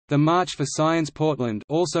The March for Science Portland,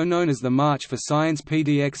 also known as the March for Science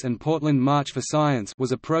PDX and Portland March for Science,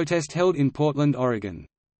 was a protest held in Portland, Oregon.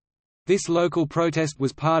 This local protest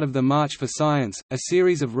was part of the March for Science, a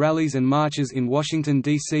series of rallies and marches in Washington,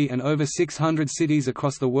 D.C. and over 600 cities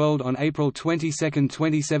across the world on April 22,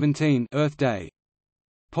 2017, Earth Day.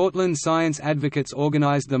 Portland science advocates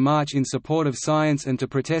organized the march in support of science and to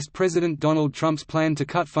protest President Donald Trump's plan to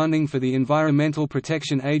cut funding for the Environmental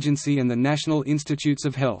Protection Agency and the National Institutes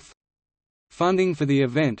of Health. Funding for the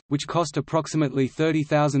event, which cost approximately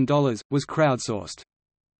 $30,000, was crowdsourced.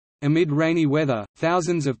 Amid rainy weather,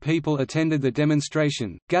 thousands of people attended the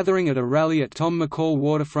demonstration, gathering at a rally at Tom McCall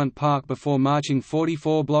Waterfront Park before marching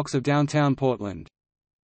 44 blocks of downtown Portland.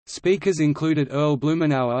 Speakers included Earl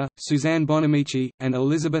Blumenauer, Suzanne Bonamici, and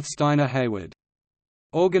Elizabeth Steiner Hayward.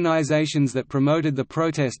 Organizations that promoted the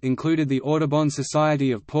protest included the Audubon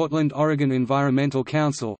Society of Portland, Oregon Environmental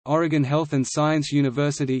Council, Oregon Health and Science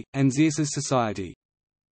University, and Xerces Society.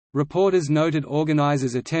 Reporters noted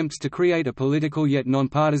organizers' attempts to create a political yet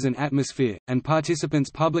nonpartisan atmosphere, and participants'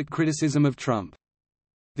 public criticism of Trump.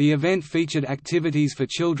 The event featured activities for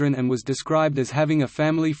children and was described as having a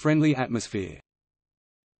family-friendly atmosphere.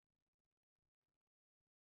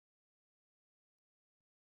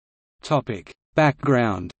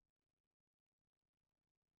 Background.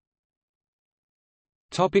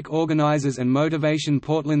 Organizers and motivation.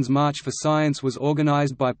 Portland's March for Science was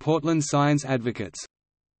organized by Portland science advocates.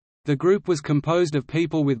 The group was composed of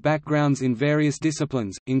people with backgrounds in various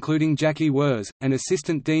disciplines, including Jackie Wurz, an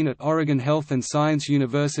assistant dean at Oregon Health and Science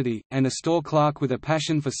University, and a store clerk with a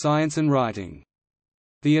passion for science and writing.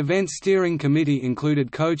 The event steering committee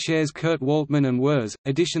included co-chairs Kurt Waltman and Wurz.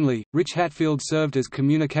 Additionally, Rich Hatfield served as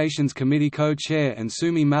communications committee co-chair and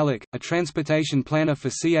Sumi Malik, a transportation planner for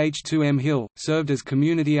CH2M Hill, served as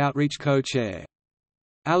community outreach co-chair.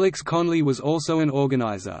 Alex Conley was also an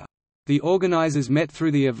organizer. The organizers met through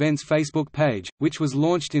the event's Facebook page, which was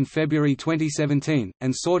launched in February 2017,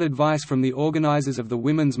 and sought advice from the organizers of the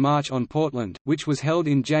Women's March on Portland, which was held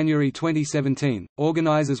in January 2017.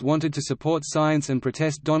 Organizers wanted to support science and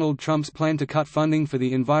protest Donald Trump's plan to cut funding for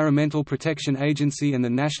the Environmental Protection Agency and the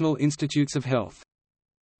National Institutes of Health.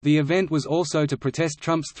 The event was also to protest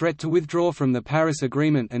Trump's threat to withdraw from the Paris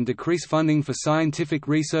Agreement and decrease funding for scientific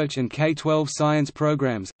research and K-12 science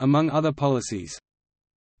programs, among other policies.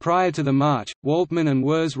 Prior to the march, Waltman and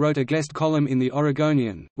Wurz wrote a guest column in The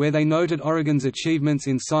Oregonian, where they noted Oregon's achievements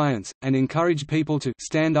in science, and encouraged people to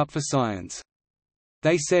stand up for science.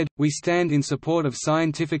 They said, "We stand in support of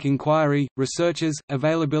scientific inquiry, researchers,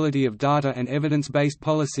 availability of data and evidence-based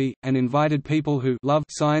policy," and invited people who love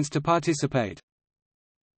science to participate.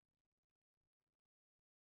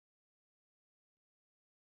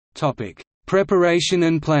 Preparation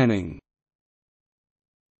and planning.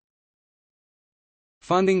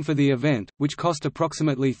 Funding for the event, which cost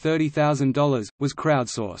approximately $30,000, was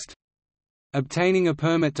crowdsourced. Obtaining a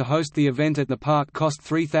permit to host the event at the park cost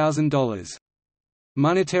 $3,000.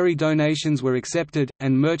 Monetary donations were accepted,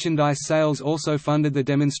 and merchandise sales also funded the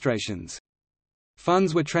demonstrations.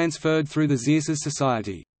 Funds were transferred through the Xerces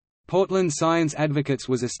Society. Portland Science Advocates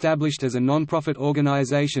was established as a non-profit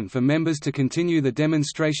organization for members to continue the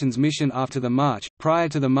demonstration's mission after the march. Prior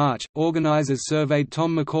to the march, organizers surveyed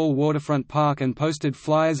Tom McCall Waterfront Park and posted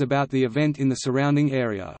flyers about the event in the surrounding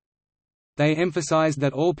area. They emphasized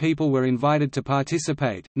that all people were invited to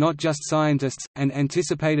participate, not just scientists, and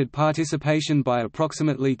anticipated participation by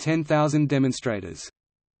approximately 10,000 demonstrators.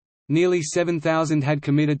 Nearly 7,000 had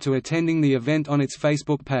committed to attending the event on its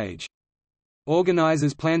Facebook page.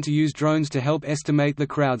 Organizers plan to use drones to help estimate the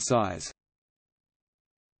crowd size.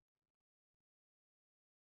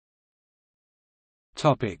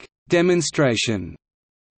 Demonstration.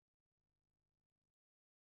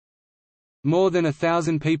 More than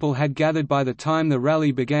 1,000 people had gathered by the time the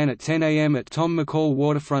rally began at 10 a.m. at Tom McCall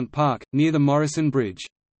Waterfront Park, near the Morrison Bridge.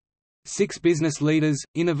 6 business leaders,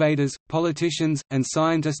 innovators, politicians, and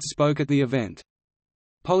scientists spoke at the event.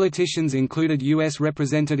 Politicians included U.S.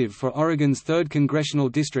 Representative for Oregon's 3rd Congressional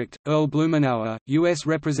District, Earl Blumenauer, U.S.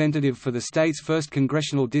 Representative for the state's 1st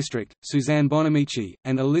Congressional District, Suzanne Bonamici,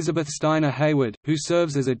 and Elizabeth Steiner Hayward, who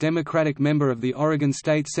serves as a Democratic member of the Oregon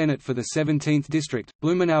State Senate for the 17th District.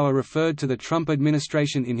 Blumenauer referred to the Trump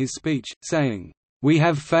administration in his speech, saying, "We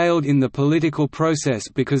have failed in the political process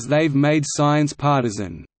because they've made science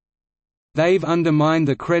partisan. They've undermined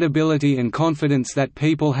the credibility and confidence that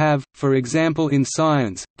people have, for example in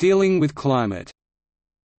science, dealing with climate."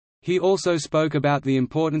 He also spoke about the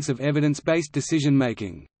importance of evidence-based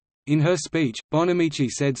decision-making. In her speech, Bonamici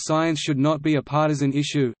said science should not be a partisan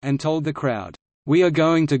issue, and told the crowd, "We are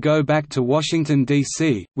going to go back to Washington,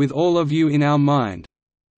 D.C., with all of you in our mind.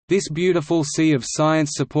 this beautiful sea of science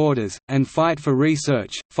supporters, and fight for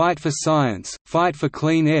research, fight for science, fight for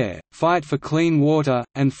clean air, fight for clean water,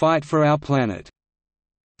 and fight for our planet.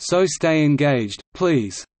 So stay engaged,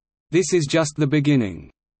 please. This is just the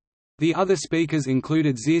beginning." The other speakers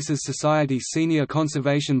included Xerces Society senior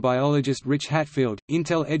conservation biologist Rich Hatfield,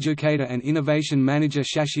 Intel educator and innovation manager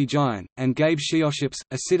Shashi Jain, and Gabe Shioships,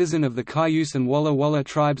 a citizen of the Cayuse and Walla Walla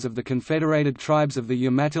tribes of the Confederated Tribes of the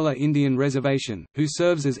Umatilla Indian Reservation, who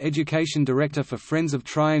serves as education director for Friends of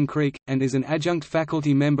Tryon Creek, and is an adjunct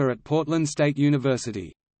faculty member at Portland State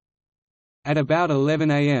University. At about 11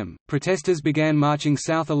 a.m., protesters began marching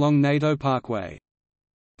south along NATO Parkway.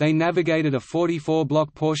 They navigated a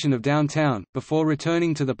 44-block portion of downtown, before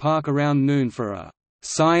returning to the park around noon for a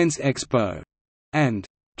 «Science Expo» and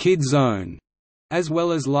 «Kid Zone», as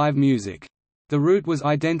well as live music. The route was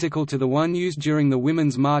identical to the one used during the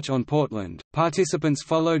Women's March on Portland. Participants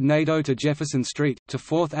followed NATO to Jefferson Street, to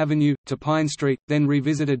 4th Avenue, to Pine Street, then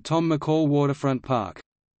revisited Tom McCall Waterfront Park.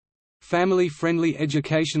 Family-friendly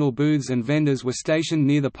educational booths and vendors were stationed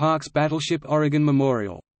near the park's Battleship Oregon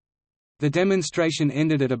Memorial. The demonstration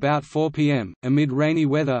ended at about 4 p.m. Amid rainy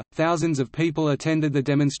weather, thousands of people attended the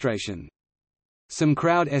demonstration. Some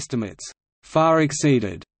crowd estimates far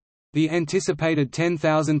exceeded the anticipated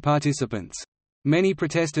 10,000 participants. Many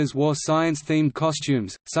protesters wore science-themed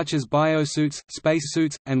costumes, such as biosuits,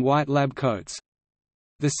 spacesuits, and white lab coats.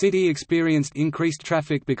 The city experienced increased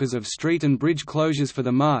traffic because of street and bridge closures for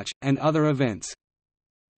the march, and other events.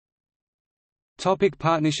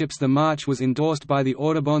 Partnerships. The march was endorsed by the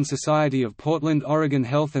Audubon Society of Portland, Oregon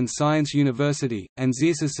Health and Science University, and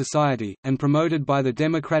Xerces Society, and promoted by the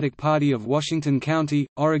Democratic Party of Washington County,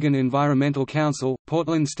 Oregon Environmental Council,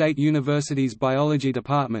 Portland State University's Biology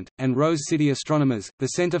Department, and Rose City Astronomers. The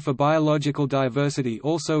Center for Biological Diversity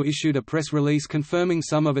also issued a press release confirming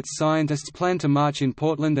some of its scientists plan to march in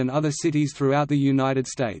Portland and other cities throughout the United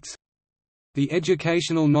States. The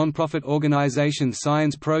educational nonprofit organization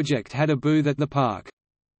Science Project had a booth at the park.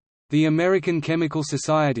 The American Chemical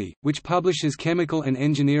Society, which publishes chemical and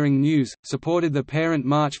engineering news, supported the Parent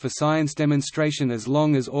March for Science demonstration as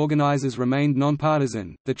long as organizers remained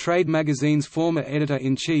nonpartisan. The trade magazine's former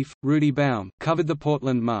editor-in-chief, Rudy Baum, covered the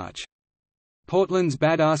Portland March. Portland's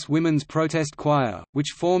Badass Women's Protest Choir,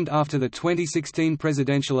 which formed after the 2016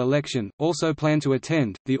 presidential election, also planned to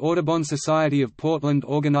attend. The Audubon Society of Portland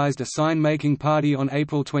organized a sign-making party on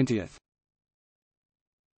April 20.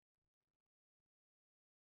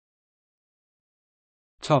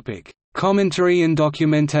 Topic: Commentary and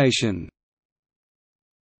documentation.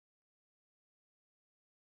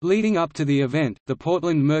 Leading up to the event, the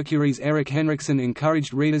Portland Mercury's Eric Henriksen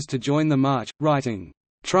encouraged readers to join the march, writing,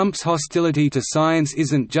 "Trump's hostility to science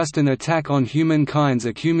isn't just an attack on humankind's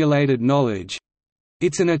accumulated knowledge.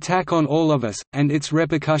 It's an attack on all of us, and its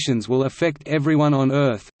repercussions will affect everyone on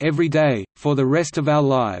Earth, every day, for the rest of our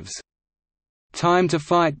lives. Time to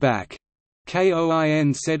fight back."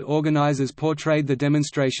 KOIN said organizers portrayed the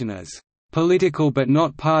demonstration as political but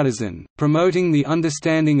not partisan, promoting the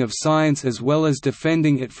understanding of science as well as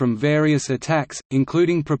defending it from various attacks,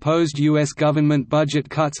 including proposed U.S. government budget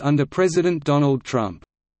cuts under President Donald Trump.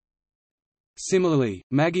 Similarly,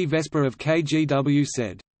 Maggie Vesper of KGW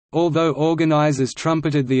said, "Although organizers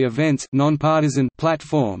trumpeted the event's nonpartisan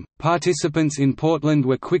platform, participants in Portland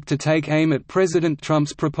were quick to take aim at President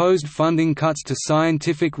Trump's proposed funding cuts to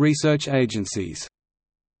scientific research agencies."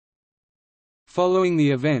 Following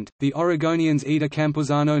the event, the Oregonian's Ida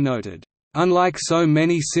Campuzano noted, "Unlike so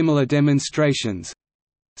many similar demonstrations,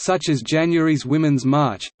 such as January's Women's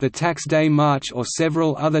March, the Tax Day March or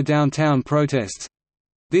several other downtown protests,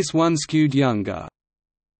 this one skewed younger."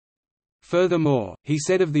 Furthermore, he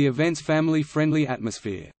said of the event's family-friendly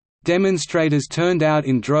atmosphere, "Demonstrators turned out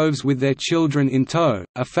in droves with their children in tow,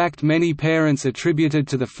 a fact many parents attributed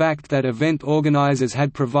to the fact that event organizers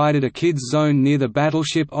had provided a kids' zone near the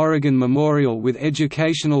Battleship Oregon Memorial with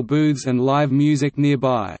educational booths and live music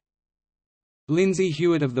nearby." Lindsay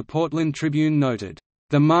Hewitt of the Portland Tribune noted,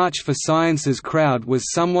 "The March for Science's crowd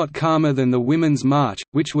was somewhat calmer than the Women's March,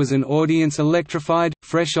 which was an audience electrified,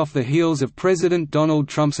 fresh off the heels of President Donald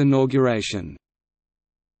Trump's inauguration."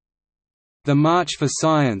 The March for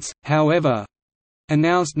Science, however,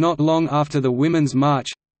 announced not long after the Women's March,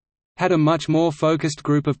 had a much more focused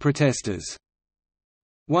group of protesters.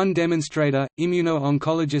 One demonstrator,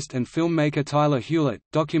 immuno-oncologist and filmmaker Tyler Hewlett,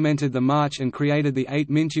 documented the march and created the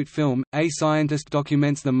 8-minute film, A Scientist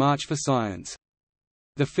Documents the March for Science.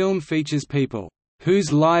 The film features people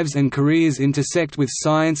whose lives and careers intersect with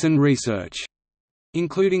science and research.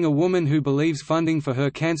 including a woman who believes funding for her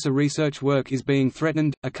cancer research work is being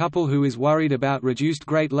threatened, a couple who is worried about reduced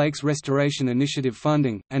Great Lakes Restoration Initiative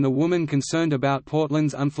funding, and a woman concerned about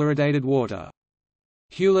Portland's unfluoridated water.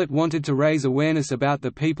 Hewlett wanted to raise awareness about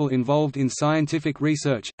the people involved in scientific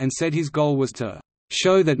research, and said his goal was to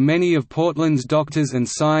show that many of Portland's doctors and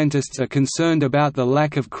scientists are concerned about the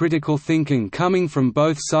lack of critical thinking coming from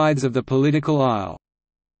both sides of the political aisle.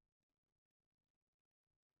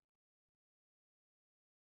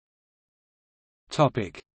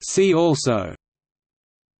 See also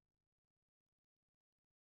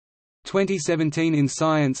 2017 in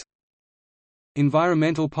science,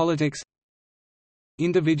 environmental politics,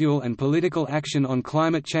 individual and political action on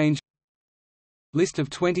climate change, list of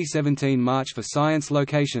 2017 March for Science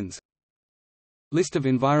locations, list of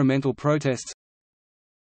environmental protests,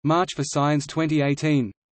 March for Science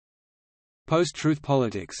 2018, post-truth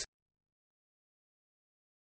politics.